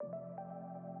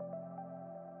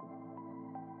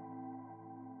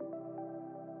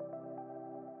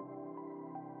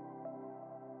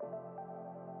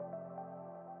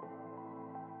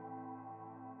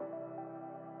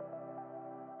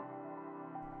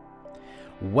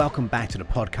Welcome back to the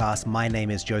podcast. My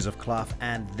name is Joseph Clough,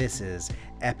 and this is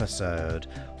episode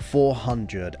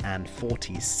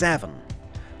 447.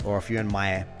 Or if you're in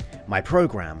my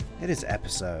program, it is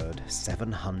episode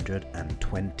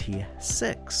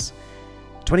 726.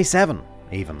 27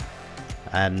 even.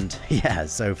 And yeah,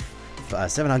 so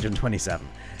 727.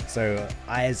 So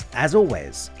as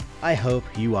always, I hope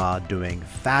you are doing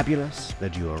fabulous,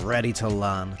 that you are ready to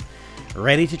learn,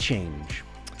 ready to change,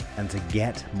 and to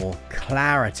get more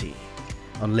clarity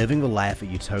on living the life that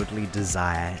you totally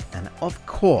desire and, of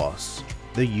course,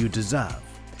 that you deserve.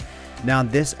 Now, in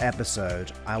this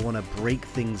episode, I want to break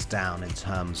things down in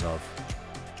terms of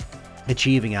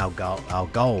achieving our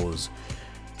goals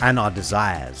and our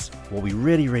desires, what we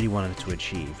really wanted to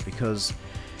achieve, because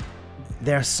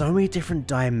there are so many different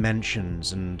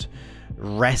dimensions and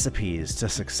recipes to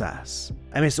success.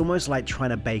 I mean, it's almost like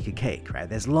trying to bake a cake, right?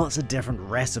 There's lots of different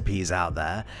recipes out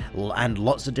there and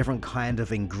lots of different kind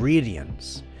of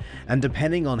ingredients. And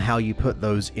depending on how you put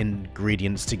those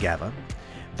ingredients together,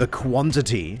 the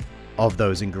quantity of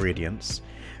those ingredients,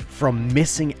 from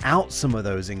missing out some of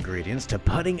those ingredients to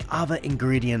putting other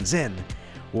ingredients in,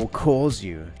 will cause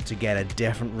you to get a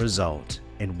different result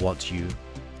in what you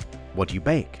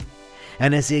bake.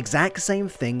 And it's the exact same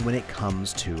thing when it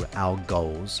comes to our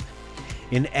goals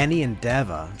in any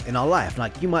endeavor in our life.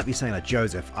 Like, you might be saying, like,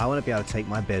 Joseph, I want to be able to take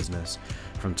my business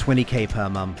from 20K per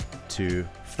month to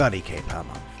 30K per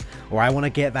month. Or I want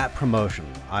to get that promotion.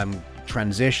 I'm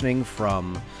transitioning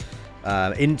from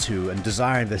into and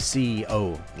desiring the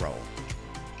CEO role.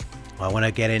 I want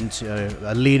to get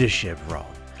into a leadership role.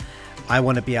 I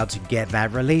want to be able to get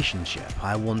that relationship.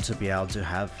 I want to be able to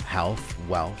have health,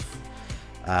 wealth,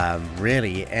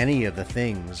 really any of the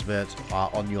things that are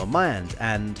on your mind.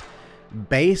 And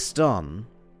based on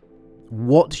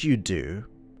what you do,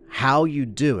 how you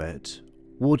do it,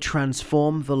 will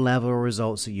transform the level of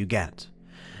results that you get.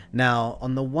 Now,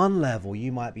 on the one level,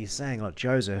 you might be saying, look,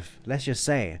 Joseph, let's just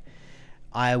say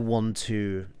I want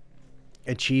to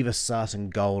achieve a certain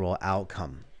goal or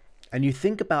outcome. And you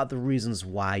think about the reasons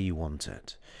why you want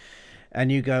it.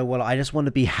 And you go, well, I just want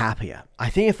to be happier. I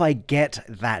think if I get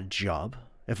that job,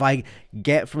 if I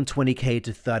get from 20K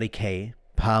to 30K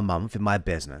per month in my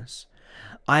business,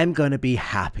 I'm going to be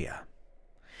happier.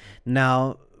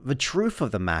 Now, the truth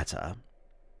of the matter,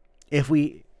 if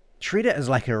we treat it as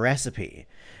like a recipe,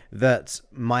 that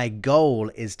my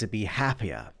goal is to be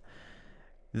happier,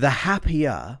 the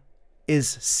happier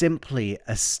is simply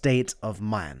a state of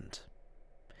mind.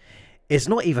 It's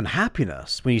not even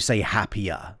happiness when you say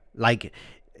happier,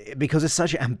 because it's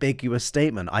such an ambiguous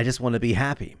statement. I just want to be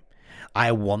happy.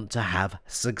 I want to have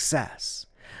success.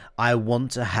 I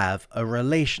want to have a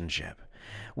relationship.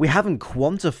 We haven't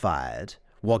quantified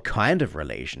what kind of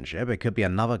relationship. It could be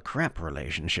another crap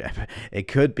relationship. It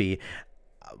could be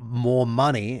more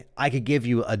money. I could give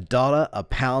you $1, a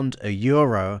pound, a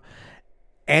euro,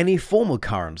 any form of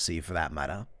currency for that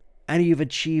matter, and you've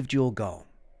achieved your goal.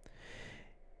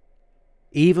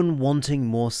 Even wanting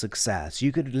more success,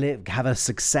 you could have a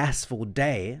successful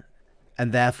day,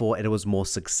 and therefore it was more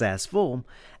successful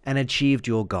and achieved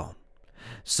your goal.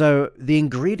 So the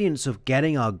ingredients of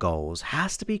getting our goals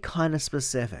has to be kind of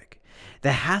specific.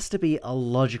 There has to be a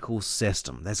logical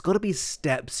system. There's got to be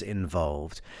steps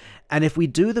involved. And if we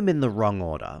do them in the wrong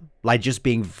order, like just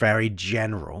being very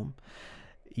general,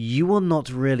 you will not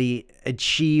really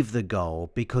achieve the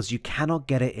goal because you cannot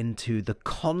get it into the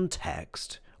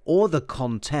context or the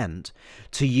content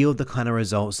to yield the kind of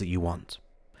results that you want.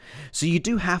 So you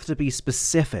do have to be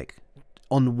specific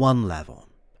on one level.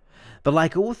 But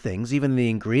like all things, even the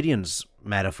ingredients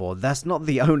metaphor, that's not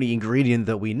the only ingredient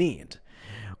that we need.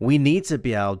 We need to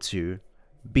be able to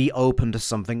be open to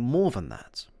something more than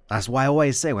that. That's why I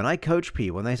always say, when I coach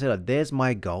people, when they say, there's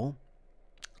my goal,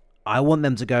 I want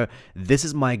them to go, this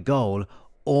is my goal,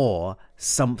 or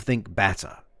something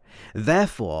better.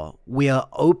 Therefore, we are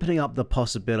opening up the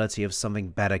possibility of something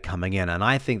better coming in, and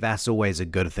I think that's always a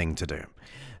good thing to do.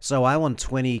 So I want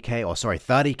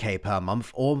 30K per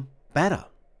month or better.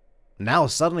 Now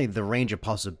suddenly the range of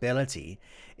possibility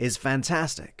is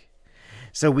fantastic.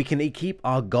 So we can keep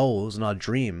our goals and our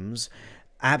dreams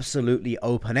absolutely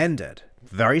open-ended,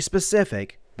 very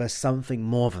specific, but something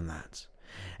more than that.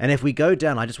 And if we go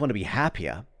down, I just want to be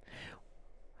happier.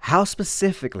 How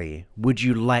specifically would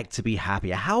you like to be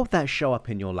happier? How would that show up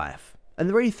in your life?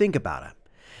 And really think about it.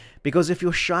 Because if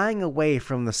you're shying away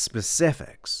from the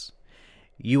specifics,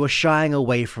 you are shying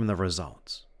away from the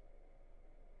results.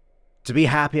 To be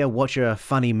happier, watch a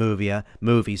funny movie, and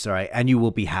you will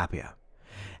be happier.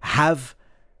 Have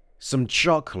some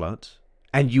chocolate,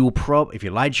 and you will if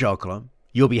you like chocolate,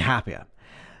 you'll be happier.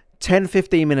 10,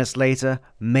 15 minutes later,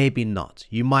 maybe not.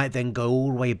 You might then go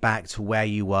all the way back to where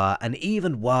you were, and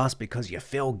even worse because you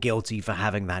feel guilty for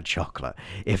having that chocolate,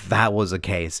 if that was the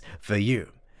case for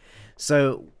you.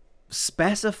 So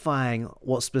specifying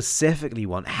what specifically you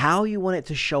want, how you want it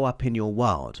to show up in your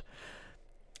world,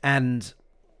 and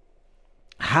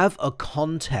have a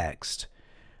context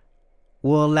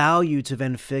will allow you to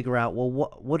then figure out, well,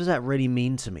 what does that really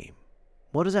mean to me?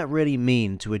 What does that really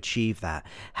mean to achieve that?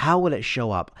 How will it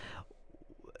show up?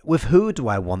 With who do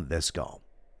I want this goal?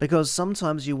 Because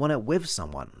sometimes you want it with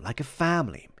someone, like a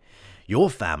family. Your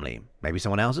family, maybe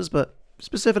someone else's, but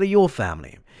specifically your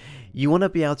family. You want to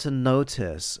be able to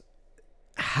notice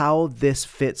how this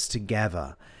fits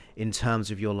together in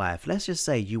terms of your life. Let's just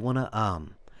say you want to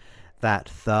earn that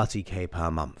 30K per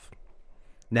month.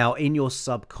 Now, in your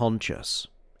subconscious,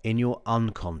 in your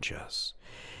unconscious,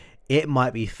 it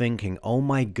might be thinking, oh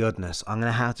my goodness, I'm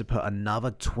going to have to put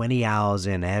another 20 hours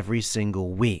in every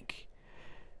single week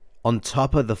on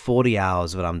top of the 40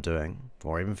 hours that I'm doing,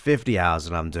 or even 50 hours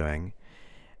that I'm doing.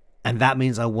 And that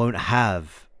means I won't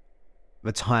have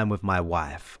the time with my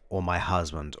wife or my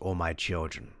husband or my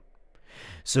children.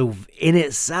 So in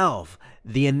itself,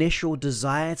 the initial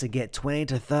desire to get 20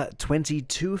 to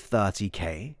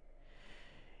 30K,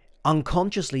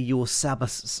 unconsciously you will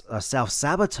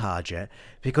self-sabotage it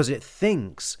because it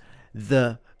thinks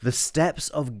the steps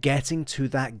of getting to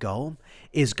that goal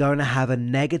is going to have a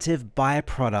negative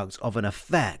byproduct of an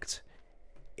effect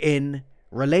in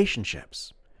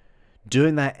relationships.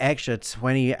 Doing that extra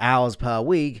 20 hours per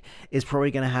week is probably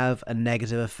going to have a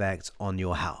negative effect on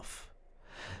your health.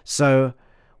 So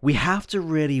we have to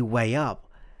really weigh up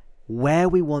where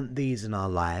we want these in our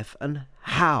life and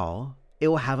how it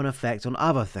will have an effect on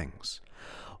other things.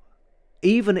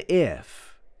 Even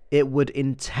if it would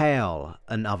entail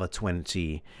another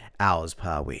 20 hours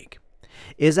per week.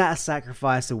 Is that a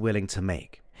sacrifice we're willing to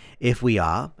make? If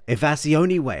that's the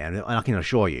only way, and I can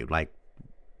assure you, like,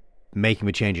 making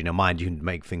a change in your mind, you can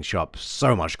make things show up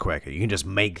so much quicker. You can just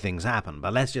make things happen.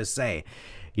 But let's just say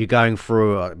you're going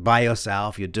through by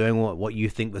yourself, you're doing what you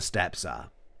think the steps are.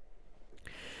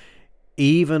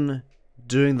 Even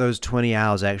doing those 20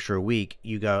 hours extra a week,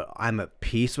 you go, I'm at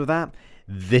peace with that.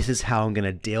 This is how I'm going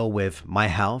to deal with my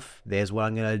health. There's what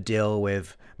I'm going to deal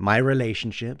with my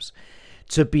relationships,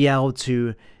 to be able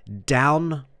to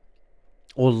down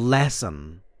or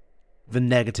lessen the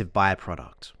negative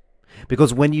byproduct.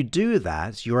 Because when you do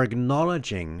that, you're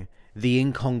acknowledging the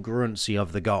incongruency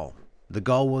of the goal. The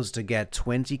goal was to get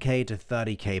 20K to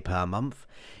 30K per month.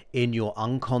 In your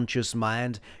unconscious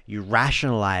mind, you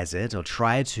rationalize it, or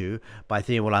try to, by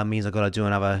thinking, well, that means I've got to do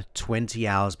another 20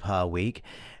 hours per week,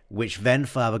 which then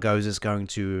further goes is going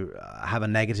to have a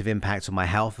negative impact on my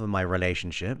health and my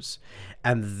relationships.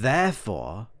 And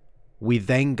therefore, we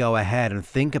then go ahead and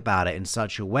think about it in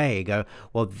such a way, go,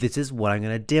 well, this is what I'm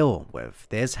going to deal with.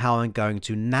 This is how I'm going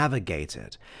to navigate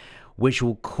it, which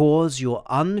will cause your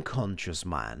unconscious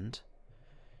mind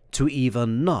to either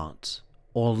not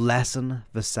or lessen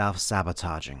the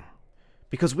self-sabotaging.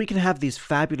 Because we can have these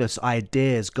fabulous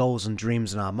ideas, goals, and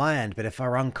dreams in our mind, but if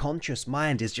our unconscious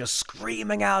mind is just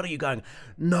screaming out at you going,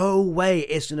 no way,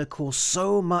 it's going to cause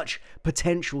so much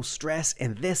potential stress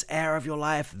in this area of your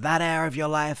life, that area of your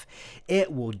life,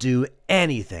 it will do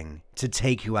anything to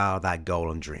take you out of that goal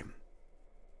and dream.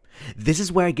 This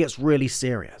is where it gets really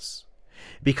serious,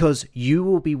 because you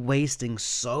will be wasting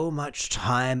so much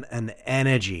time and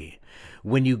energy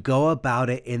when you go about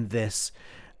it in this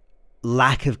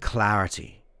lack of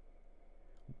clarity.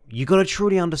 You got to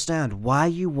truly understand why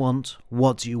you want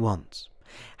what you want.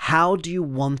 How do you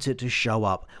want it to show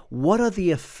up? What are the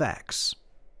effects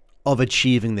of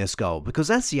achieving this goal? Because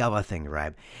that's the other thing,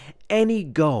 right? Any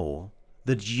goal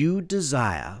that you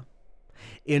desire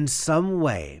in some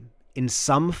way, in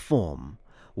some form,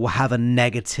 will have a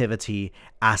negativity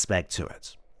aspect to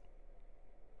it.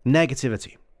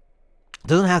 Negativity. It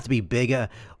doesn't have to be bigger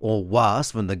or worse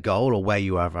than the goal or where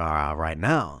you ever are right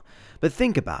now. But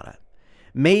think about it.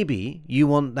 Maybe you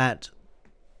want that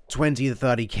 20 to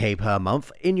 30K per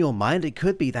month. In your mind, it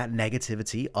could be that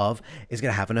negativity of is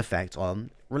going to have an effect on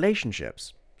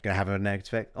relationships. It's going to have a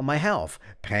negative effect on my health,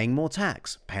 paying more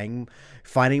tax,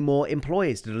 finding more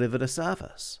employees to deliver the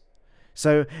service.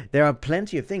 So there are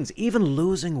plenty of things, even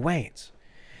losing weight.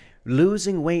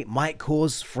 Losing weight might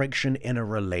cause friction in a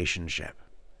relationship.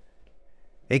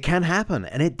 It can happen,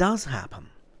 and it does happen.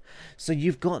 So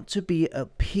you've got to be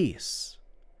at peace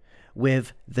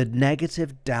with the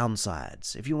negative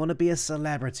downsides. If you want to be a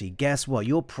celebrity, guess what?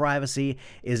 Your privacy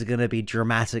is going to be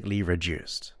dramatically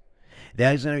reduced.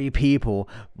 There's going to be people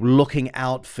looking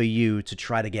out for you to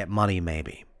try to get money,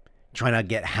 maybe. trying to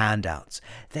get handouts.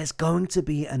 There's going to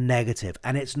be a negative,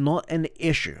 and it's not an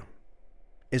issue.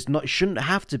 It shouldn't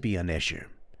have to be an issue,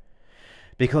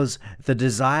 because the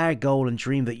desire, goal, and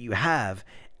dream that you have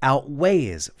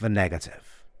outweighs the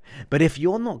negative. But if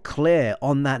you're not clear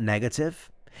on that negative,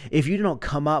 if you do not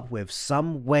come up with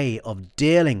some way of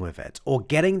dealing with it or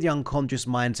getting the unconscious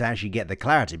mind to actually get the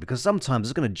clarity, because sometimes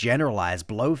it's going to generalize,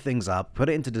 blow things up, put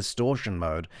it into distortion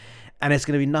mode, and it's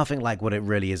going to be nothing like what it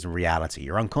really is in reality.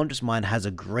 Your unconscious mind has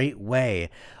a great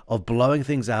way of blowing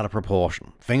things out of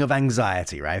proportion. Think of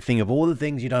anxiety, right? Think of all the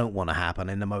things you don't want to happen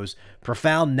in the most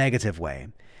profound negative way.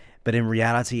 But in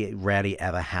reality, it rarely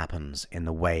ever happens in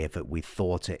the way that we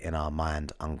thought it in our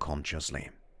mind unconsciously.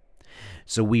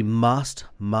 So we must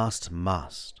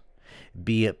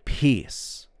be at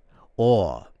peace,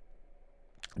 or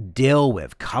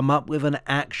come up with an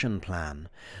action plan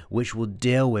which will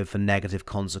deal with the negative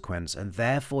consequence. And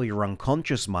therefore your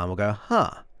unconscious mind will go,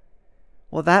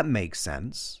 well, that makes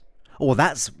sense. Or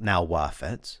that's now worth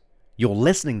it. You're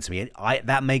listening to me.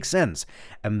 That makes sense.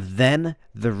 And then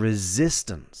the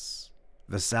resistance,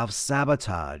 the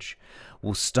self-sabotage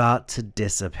will start to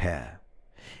disappear.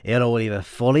 It'll either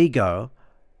fully go.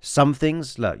 Some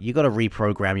things, look, you got to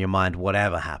reprogram your mind,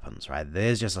 whatever happens, right?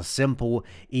 There's just a simple,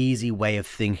 easy way of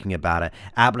thinking about it.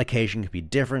 Application can be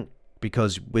different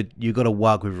because you got to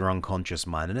work with your unconscious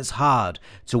mind. And it's hard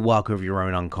to work with your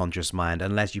own unconscious mind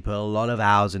unless you put a lot of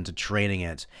hours into training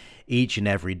it each and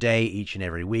every day, each and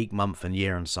every week, month, and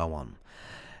year, and so on.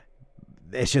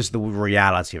 It's just the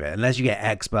reality of it. Unless you get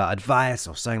expert advice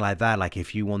or something like that, like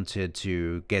if you wanted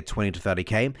to get 20 to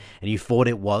 30K and you thought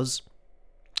it was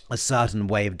a certain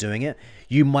way of doing it,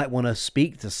 you might want to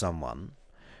speak to someone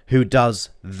who does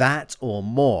that or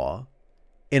more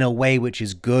in a way which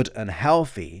is good and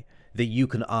healthy, that you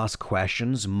can ask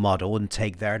questions, model, and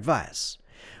take their advice.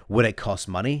 Would it cost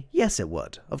money? Yes, it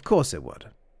would. Of course it would.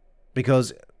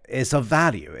 Because it's of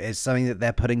value. It's something that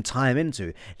they're putting time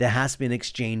into. There has to be an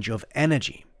exchange of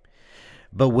energy.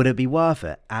 But would it be worth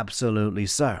it? Absolutely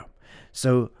so.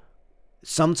 So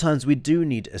sometimes we do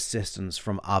need assistance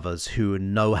from others who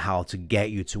know how to get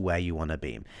you to where you want to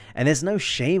be. And there's no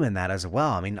shame in that as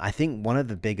well. I mean, I think one of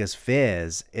the biggest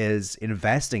fears is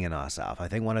investing in ourselves. I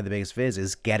think one of the biggest fears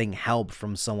is getting help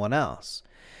from someone else.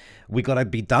 We got to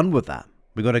be done with that.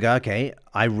 We got to go, okay,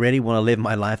 I really want to live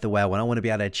my life the way I want. I want to be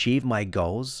able to achieve my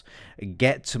goals,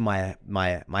 get to my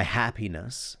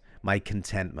happiness, my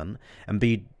contentment, and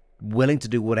be willing to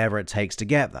do whatever it takes to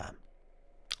get there.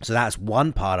 So that's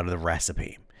one part of the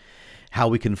recipe, how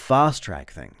we can fast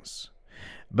track things.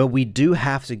 But we do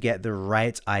have to get the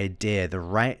right idea, the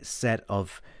right set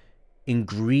of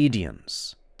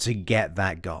ingredients to get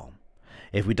that goal.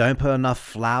 If we don't put enough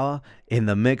flour in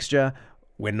the mixture,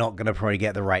 we're not going to probably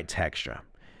get the right texture.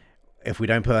 If we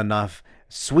don't put enough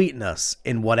sweetness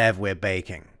in whatever we're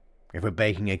baking, if we're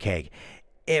baking a cake,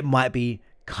 it might be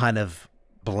kind of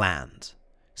bland.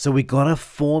 So we got to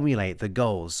formulate the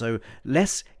goals. So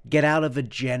let's get out of the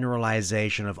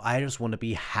generalization of, I just want to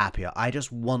be happier. I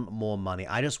just want more money.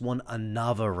 I just want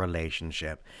another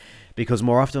relationship. Because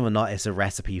more often than not, it's a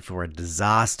recipe for a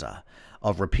disaster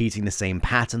of repeating the same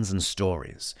patterns and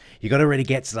stories. You got to really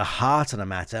get to the heart of the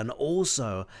matter, and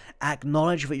also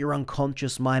acknowledge that your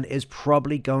unconscious mind is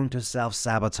probably going to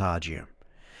self-sabotage you.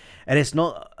 And it's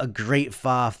not a great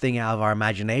far thing out of our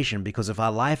imagination, because if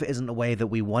our life isn't the way that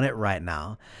we want it right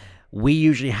now, we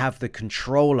usually have the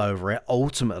control over it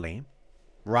ultimately,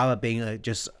 rather being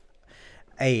just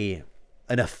an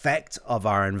effect of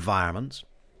our environment.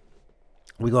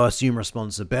 We got to assume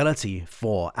responsibility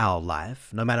for our life,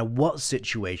 no matter what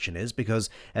situation is, because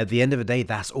at the end of the day,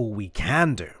 that's all we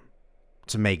can do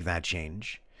to make that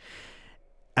change.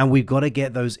 And we've got to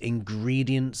get those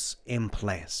ingredients in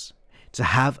place to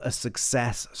have a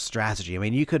success strategy. I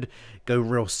mean, you could go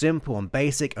real simple and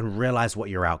basic and realize what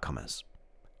your outcome is.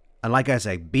 And like I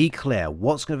say, be clear.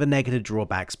 What's going to be negative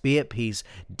drawbacks? Be at peace.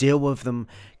 Deal with them.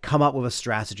 Come up with a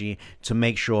strategy to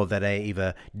make sure that they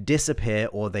either disappear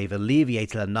or they've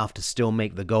alleviated enough to still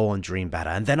make the goal and dream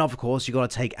better. And then, of course, you got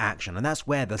to take action. And that's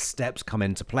where the steps come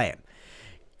into play.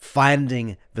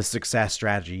 Finding the success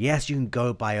strategy. Yes, you can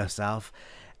go by yourself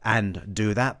and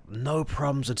do that. No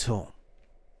problems at all.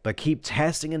 But keep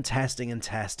testing and testing and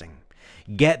testing.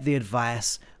 Get the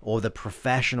advice or the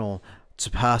professional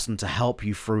person to help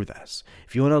you through this.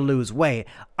 If you want to lose weight,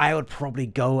 I would probably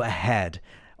go ahead.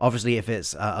 Obviously, if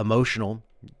it's emotional,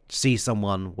 see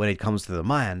someone when it comes to the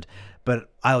mind. But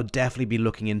I would definitely be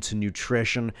looking into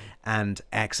nutrition and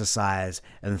exercise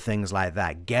and things like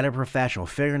that. Get a professional.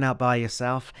 Figuring out by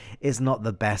yourself is not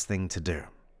the best thing to do.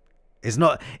 It's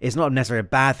not necessarily a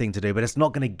bad thing to do, but it's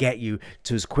not going to get you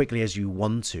to as quickly as you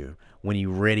want to when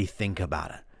you really think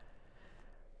about it.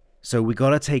 So we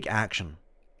got to take action.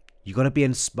 You got to be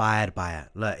inspired by it.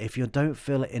 Look, if you don't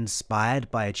feel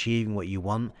inspired by achieving what you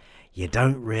want, you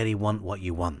don't really want what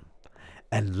you want.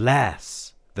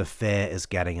 Unless the fear is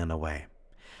getting in the way.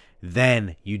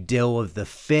 Then you deal with the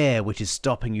fear which is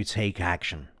stopping you take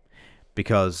action.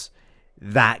 Because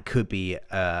that could be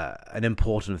an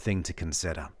important thing to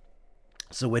consider.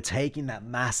 So we're taking that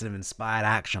massive inspired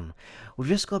action. We've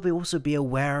just got to also be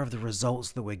aware of the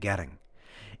results that we're getting.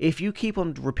 If you keep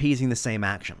on repeating the same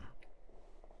action,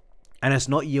 and it's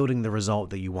not yielding the result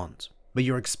that you want, but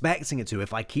you're expecting it to,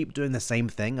 if I keep doing the same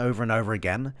thing over and over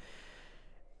again,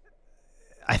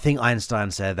 I think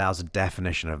Einstein said that was a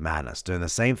definition of madness, doing the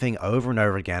same thing over and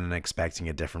over again and expecting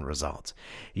a different result.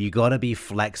 You got to be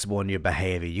flexible in your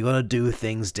behavior. You got to do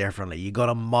things differently. You got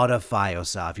to modify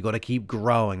yourself. You got to keep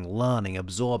growing, learning,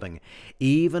 absorbing,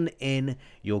 even in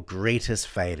your greatest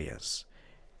failures.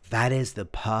 That is the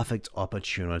perfect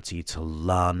opportunity to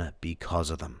learn because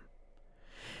of them.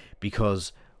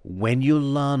 Because when you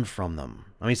learn from them,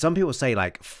 I mean, some people say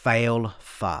like fail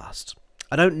fast.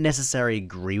 I don't necessarily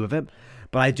agree with it,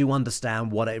 but I do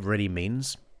understand what it really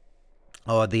means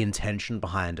or the intention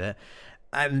behind it.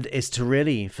 And it's to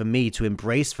really, for me, to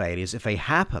embrace failures. If they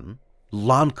happen,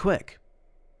 learn quick.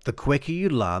 The quicker you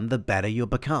learn, the better you'll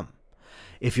become.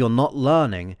 If you're not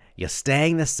learning, you're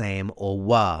staying the same, or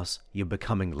worse, you're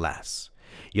becoming less.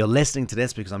 You're listening to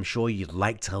this because I'm sure you'd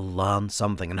like to learn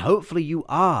something, and hopefully you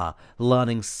are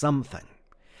learning something,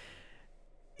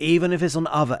 even if it's on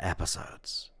other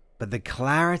episodes. But the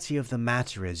clarity of the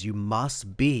matter is you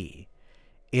must be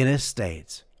in a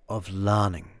state of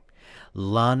learning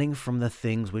from the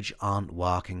things which aren't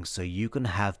working so you can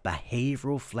have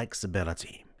behavioral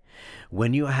flexibility.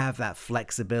 When you have that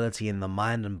flexibility in the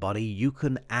mind and body, you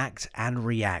can act and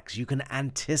react. You can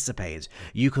anticipate.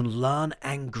 You can learn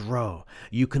and grow.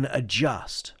 You can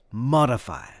adjust,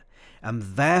 modify. And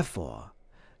therefore,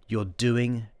 you're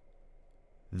doing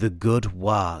the good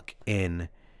work in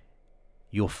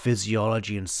your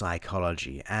physiology and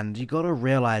psychology. And you got to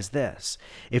realize this.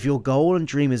 If your goal and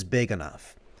dream is big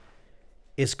enough,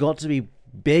 it's got to be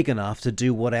big enough to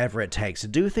do whatever it takes, to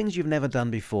do things you've never done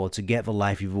before to get the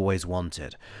life you've always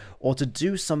wanted, or to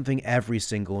do something every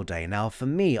single day. Now, for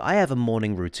me, I have a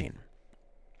morning routine.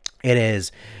 It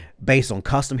is based on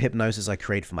custom hypnosis I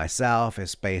create for myself.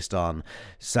 It's based on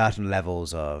certain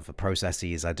levels of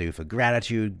processes I do for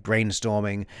gratitude,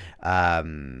 brainstorming,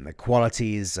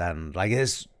 qualities, and like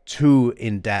it's too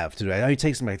in-depth to do. It only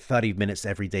takes me like 30 minutes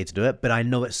every day to do it, but I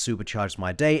know it supercharges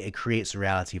my day. It creates the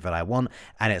reality that I want,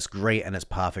 and it's great and it's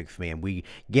perfect for me. And we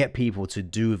get people to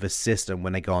do the system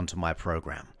when they go onto my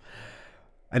program.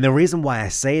 And the reason why I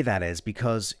say that is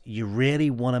because you really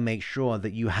want to make sure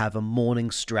that you have a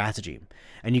morning strategy.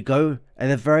 And you go, at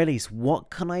the very least, what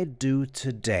can I do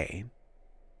today?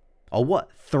 Or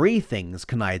what 3 things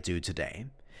can I do today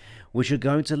which are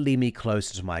going to lead me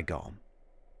closer to my goal?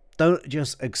 Don't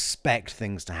just expect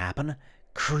things to happen.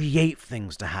 Create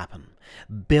things to happen.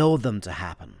 Build them to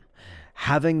happen.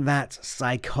 Having that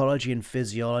psychology and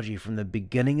physiology from the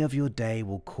beginning of your day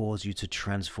will cause you to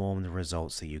transform the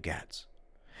results that you get.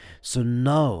 So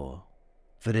know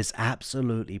that it's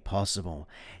absolutely possible.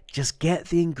 Just get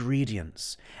the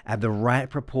ingredients at the right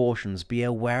proportions. Be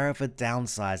aware of the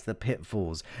downsides, the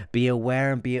pitfalls. Be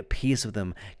aware and be at peace with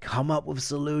them. Come up with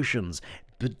solutions.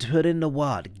 But put in the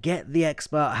work. Get the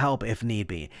expert help if need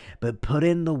be. But put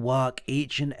in the work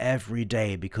each and every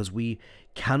day, because we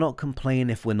cannot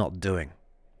complain if we're not doing.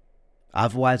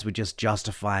 Otherwise, we're just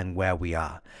justifying where we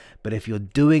are. But if you're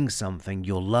doing something,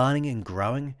 you're learning and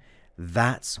growing,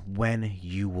 that's when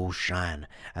you will shine.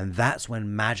 And that's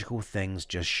when magical things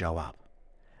just show up.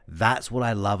 That's what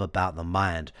I love about the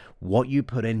mind. What you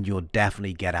put in, you'll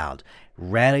definitely get out.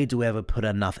 Rarely do we ever put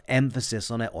enough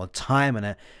emphasis on it or time in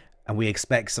it, and we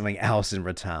expect something else in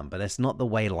return. But it's not the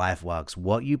way life works.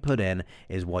 What you put in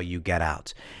is what you get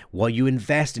out. What you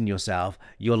invest in yourself,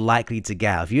 you're likely to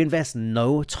get out. If you invest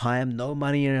no time, no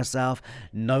money in yourself,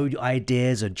 no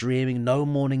ideas or dreaming, no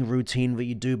morning routine that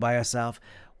you do by yourself,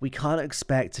 we can't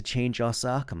expect to change our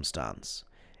circumstance.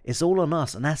 It's all on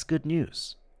us, and that's good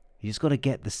news. You just got to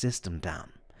get the system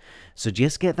down. So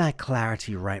just get that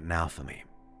clarity right now for me.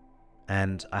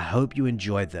 And I hope you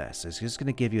enjoyed this. It's just going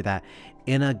to give you that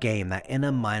inner game, that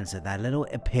inner mindset, that little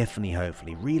epiphany,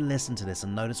 hopefully. Re-listen to this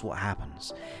and notice what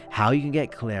happens. How you can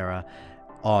get clearer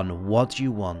on what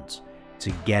you want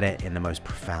to get it in the most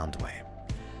profound way.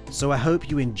 So I hope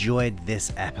you enjoyed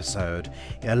this episode.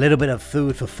 A little bit of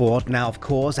food for thought. Now, of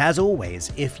course, as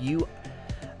always, if you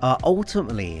are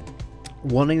ultimately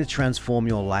wanting to transform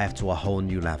your life to a whole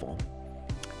new level.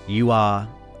 You are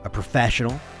a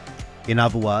professional. In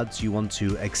other words, you want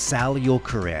to excel your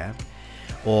career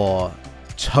or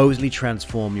totally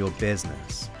transform your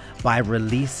business by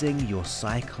releasing your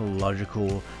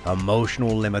psychological,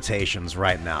 emotional limitations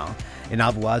right now. In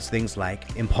other words, things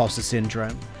like imposter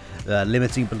syndrome, the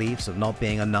limiting beliefs of not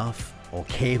being enough or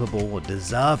capable or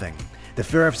deserving, the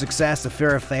fear of success, the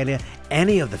fear of failure,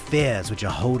 any of the fears which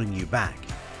are holding you back.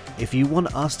 If you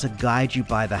want us to guide you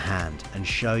by the hand and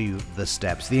show you the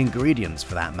steps, the ingredients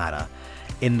for that matter,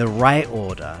 in the right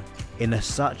order, in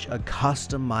such a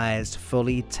customized,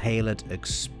 fully tailored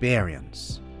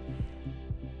experience,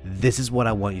 this is what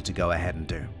I want you to go ahead and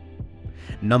do.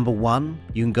 Number one,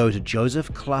 you can go to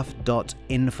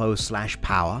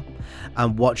josephclough.info/power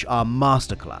and watch our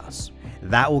masterclass.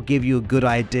 That will give you a good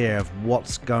idea of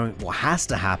what has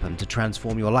to happen to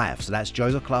transform your life. So that's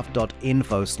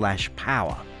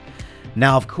josephclough.info/power.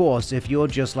 Now, of course, if you're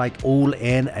just like all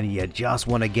in and you just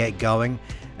want to get going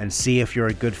and see if you're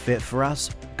a good fit for us,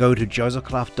 go to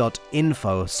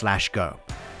josephclough.info/go.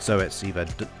 So it's either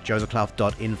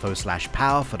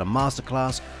josephclough.info/power for the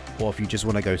masterclass, or if you just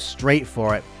want to go straight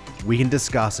for it, we can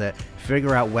discuss it,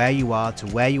 figure out where you are to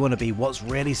where you want to be, what's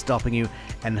really stopping you,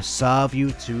 and serve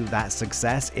you to that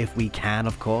success if we can,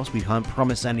 of course. We can't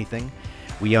promise anything.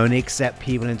 We only accept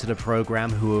people into the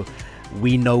program who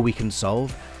we know we can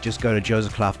solve. Just go to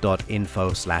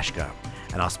josephclough.info/go.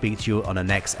 And I'll speak to you on the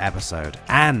next episode.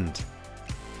 And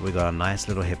we got a nice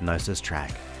little hypnosis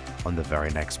track on the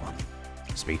very next one.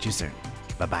 Speak to you soon.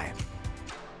 Bye-bye.